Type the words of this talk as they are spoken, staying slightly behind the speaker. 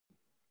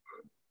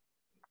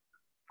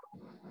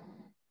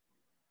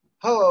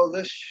Hello,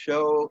 this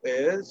show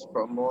is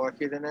from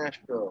Milwaukee to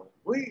Nashville.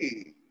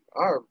 We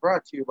are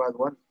brought to you by the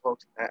wonderful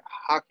folks at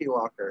Hockey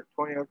Locker,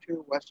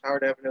 2002 West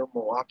Howard Avenue,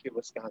 Milwaukee,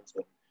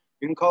 Wisconsin.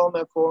 You can call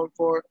them at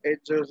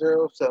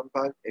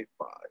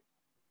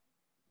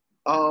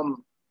 414-800-7585.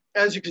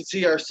 As you can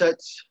see, our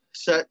set's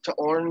set to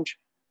orange,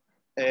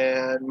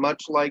 and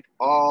much like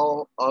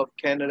all of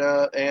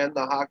Canada and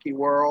the hockey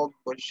world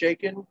was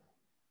shaken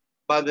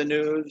by the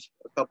news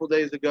a couple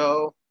days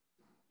ago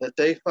that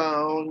they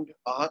found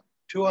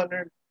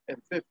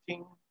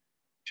 215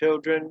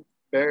 children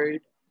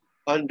buried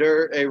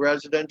under a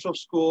residential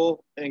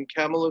school in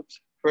Kamloops,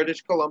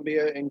 British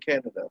Columbia, in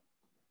Canada.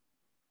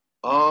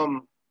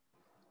 Um,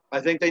 I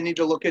think they need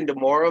to look into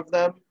more of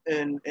them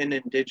in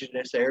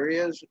indigenous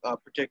areas,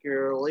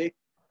 particularly.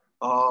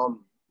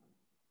 Um,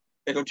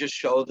 it'll just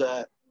show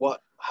that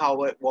what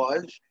how it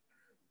was,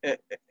 and,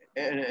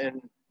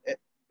 and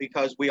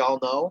because we all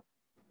know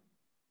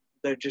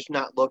they're just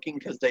not looking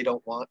because they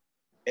don't want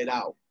it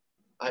out.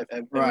 I've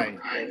been Right.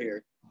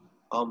 here.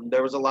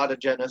 There was a lot of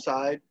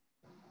genocide,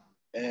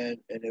 and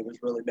it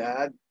was really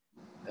bad.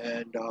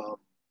 And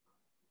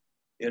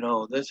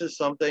this is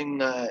something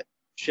that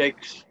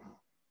shakes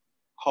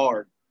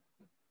hard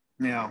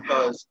Yeah.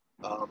 because,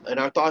 and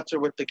our thoughts are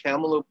with the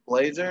Kamloops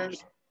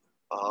Blazers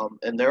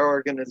and their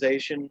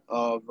organization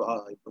of,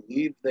 I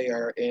believe they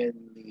are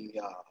in the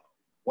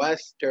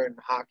Western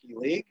Hockey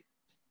League,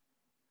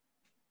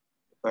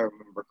 if I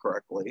remember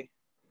correctly.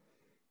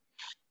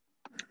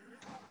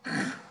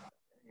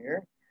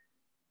 Here.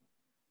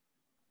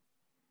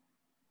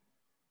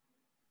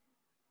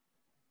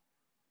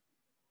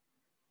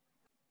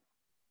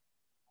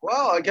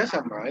 Well, I guess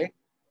I'm right.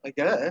 I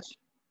guess.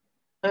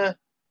 Eh,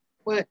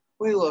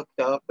 we looked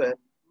up and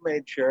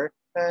made sure,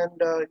 and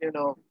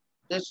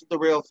this is the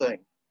real thing.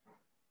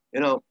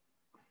 You know,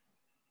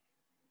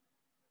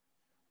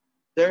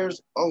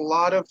 there's a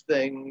lot of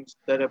things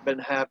that have been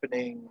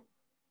happening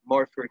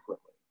more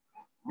frequently.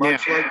 Yeah.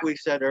 Much like we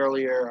said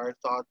earlier, our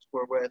thoughts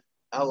were with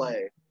LA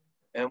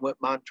and with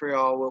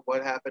Montreal, with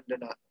what happened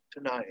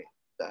tonight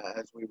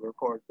as we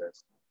record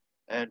this,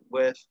 and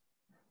with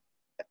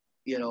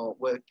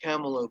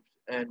Kamloops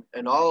and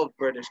all of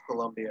British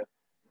Columbia.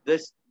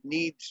 This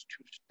needs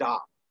to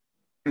stop.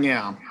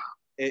 Yeah.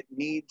 It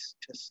needs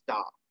to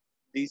stop.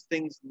 These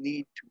things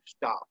need to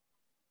stop.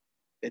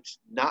 It's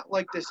not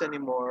like this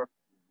anymore.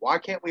 Why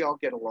can't we all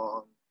get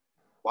along?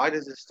 Why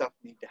does this stuff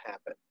need to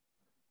happen?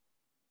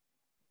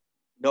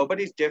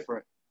 Nobody's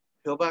different.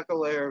 Peel back a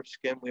layer of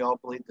skin, we all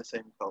bleed the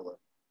same color.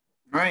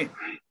 Right.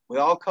 We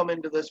all come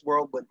into this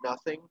world with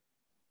nothing.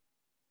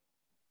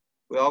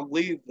 We all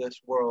leave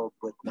this world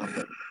with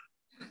nothing.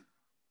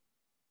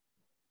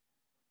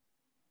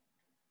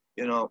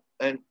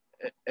 And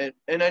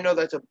I know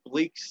that's a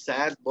bleak,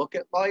 sad look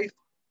at life.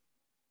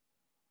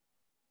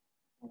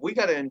 We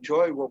got to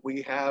enjoy what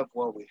we have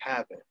while we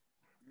have it.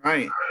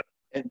 Right.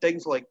 And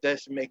things like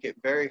this make it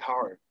very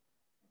hard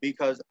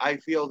because I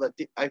feel bad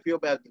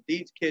that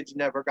these kids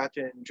never got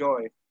to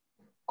enjoy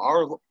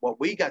what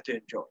we got to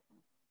enjoy.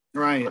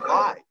 Right.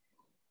 Why?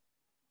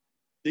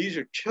 These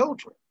are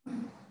children.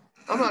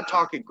 I'm not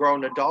talking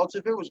grown adults.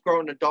 If it was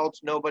grown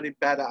adults, nobody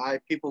bat an eye.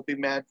 People would be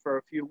mad for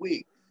a few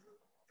weeks.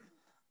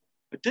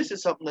 But this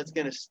is something that's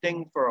going to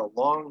sting for a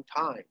long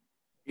time.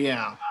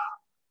 Yeah.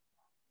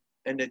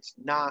 And it's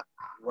not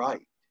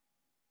right.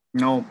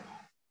 Nope.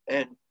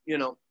 And,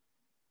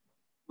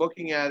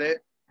 looking at it,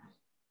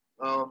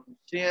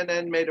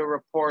 CNN made a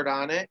report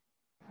on it.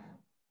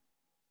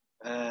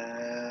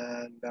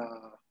 And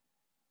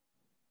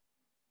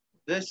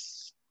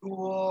this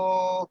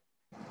school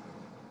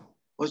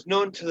was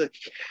known to it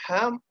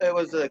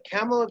was the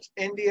Kamloops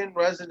Indian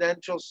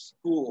Residential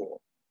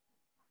School.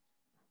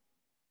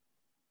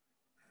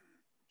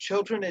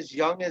 Children as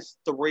young as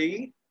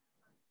 3.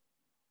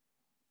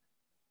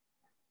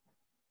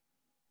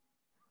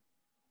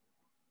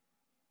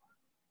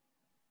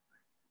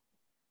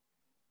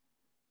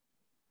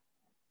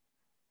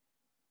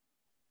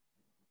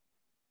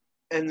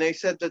 And they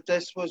said that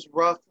this was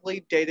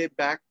roughly dated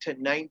back to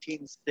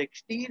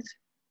 1960s.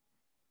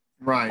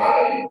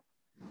 Right.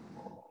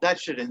 That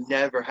should have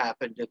never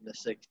happened in the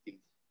 60s.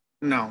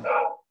 No.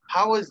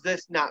 How is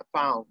this not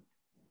found?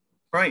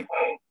 Right.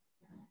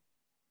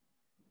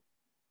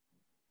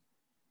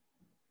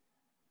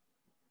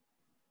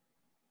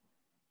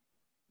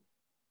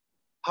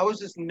 How is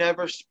this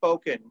never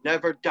spoken,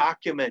 never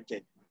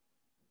documented?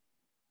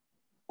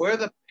 Where are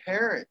the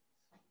parents?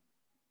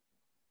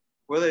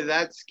 Were they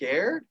that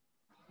scared?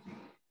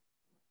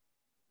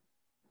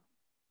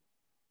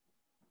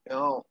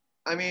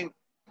 I mean,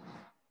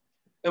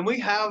 and we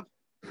have,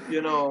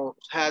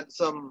 had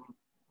some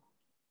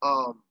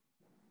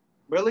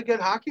really good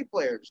hockey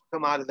players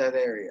come out of that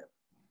area.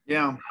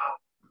 Yeah.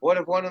 What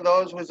if one of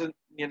those was, the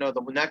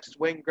next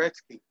Wayne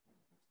Gretzky,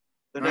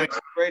 the next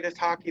greatest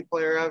hockey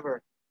player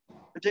ever?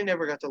 But they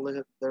never got to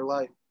live their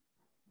life.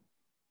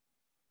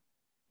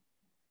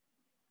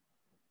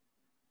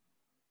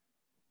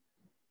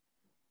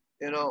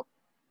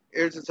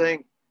 Here's the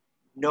thing.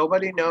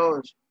 Nobody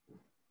knows.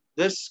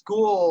 This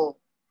school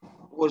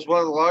was one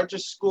of the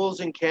largest schools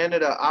in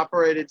Canada,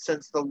 operated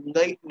since the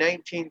late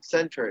 19th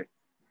century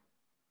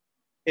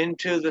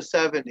into the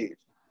 70s.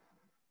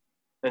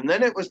 And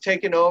then it was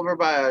taken over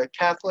by a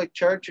Catholic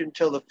church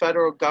until the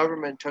federal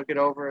government took it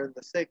over in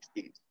the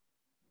 60s.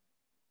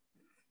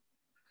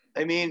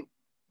 I mean,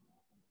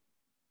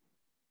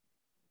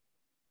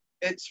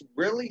 it's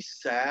really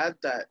sad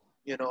that,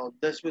 you know,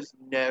 this was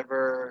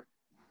never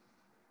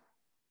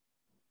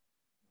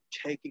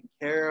taken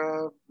care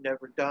of,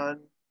 never done.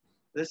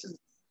 This is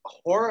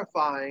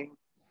horrifying,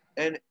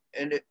 and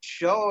it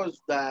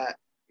shows that,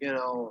 you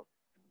know,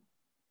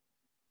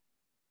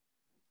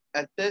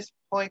 at this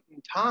point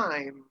in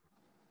time,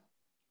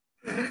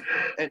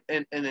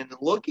 and in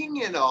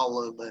looking at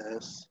all of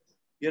this,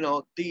 you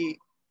know,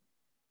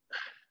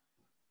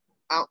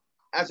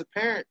 as a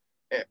parent,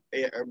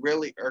 it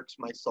really irks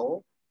my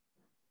soul.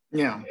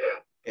 Yeah.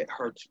 It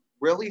hurts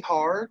really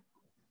hard.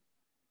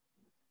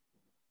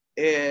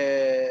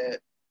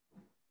 It,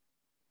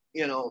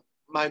 you know,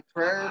 my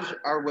prayers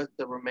are with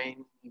the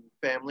remaining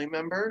family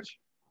members,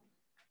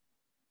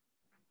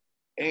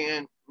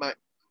 and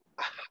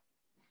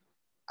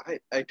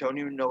I don't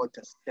even know what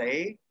to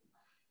say.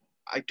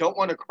 I don't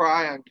want to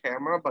cry on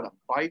camera, but I'm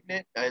fighting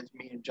it, as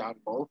me and John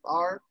both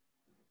are.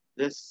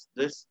 This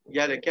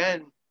yet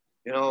again,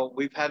 you know,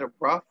 we've had a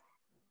rough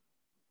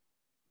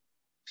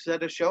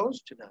set of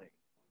shows tonight.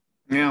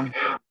 Yeah.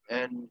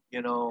 And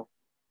you know,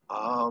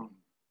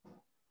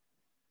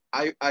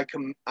 I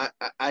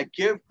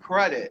give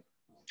credit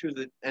to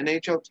the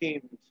NHL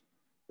teams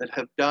that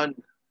have done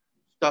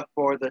stuff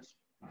for this,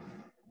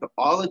 to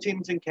all the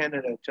teams in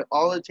Canada, to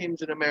all the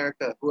teams in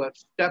America who have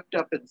stepped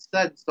up and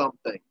said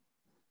something.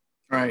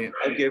 Right.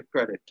 I give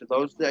credit to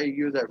those of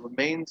you that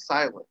remain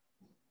silent.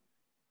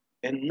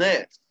 In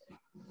this,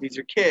 these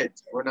are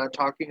kids. We're not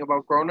talking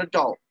about grown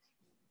adults.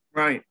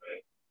 Right.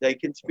 They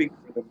can speak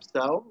for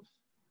themselves.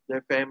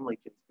 Their family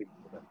can speak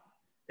for them.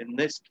 In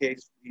this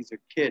case, these are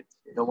kids.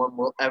 No one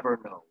will ever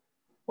know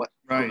what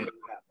Right. happened.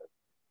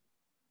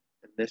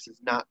 And this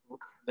is not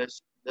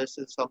this. This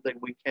is something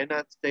we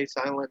cannot stay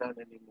silent on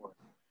anymore.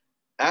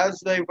 As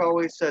they've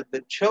always said,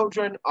 the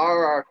children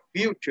are our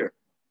future.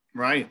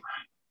 Right.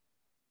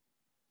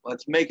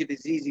 Let's make it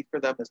as easy for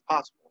them as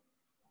possible.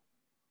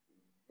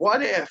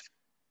 What if,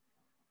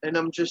 and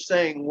I'm just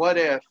saying, what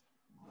if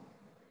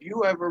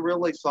you ever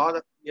really thought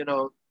of, you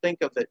know,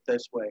 think of it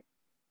this way.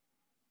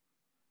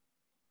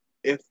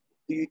 If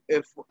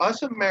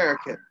us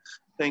Americans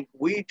think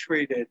we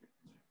treated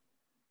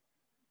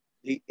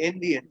the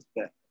Indians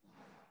better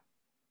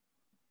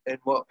and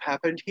what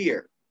happened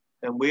here,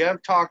 and we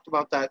have talked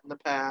about that in the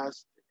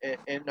past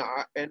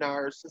in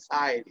our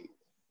society,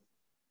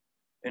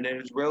 and it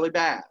is really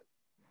bad.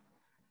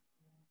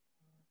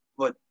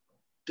 But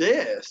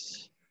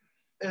this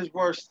is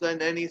worse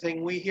than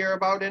anything we hear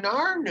about in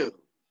our news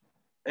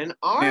and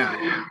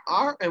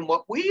our and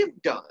what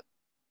we've done.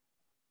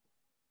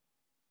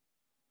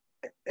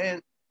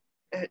 And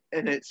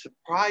it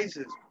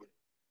surprises me,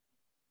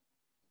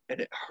 and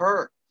it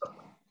hurts.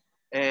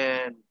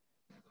 And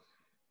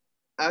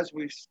as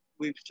we've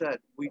said,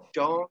 we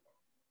don't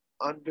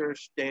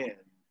understand.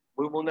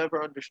 We will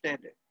never understand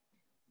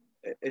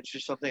it. It's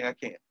just something I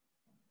can't.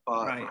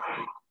 Right.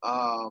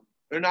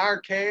 In our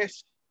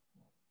case,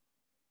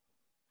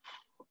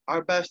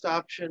 our best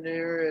option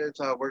here is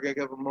we're gonna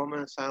give a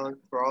moment of silence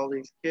for all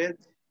these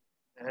kids,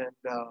 and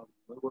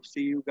we will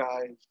see you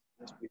guys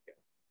this weekend.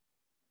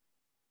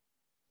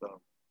 So.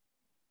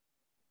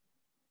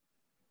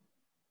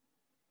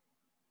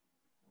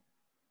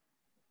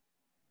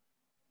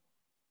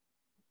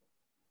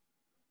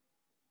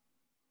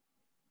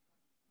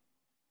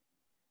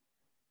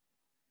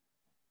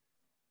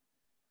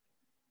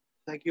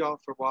 Thank you all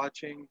for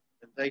watching,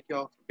 and thank you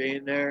all for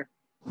being there.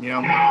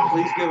 Yeah.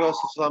 Please give us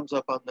a thumbs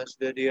up on this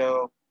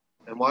video,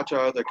 and watch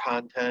our other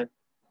content.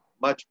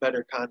 Much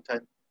better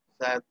content,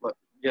 sad, but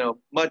you know,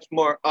 much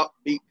more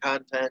upbeat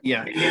content.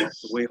 Yeah.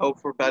 So we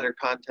hope for better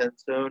content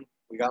soon.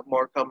 We got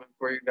more coming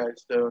for you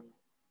guys soon.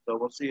 So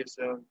we'll see you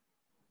soon.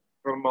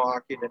 From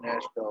Milwaukee to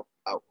Nashville,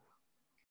 out.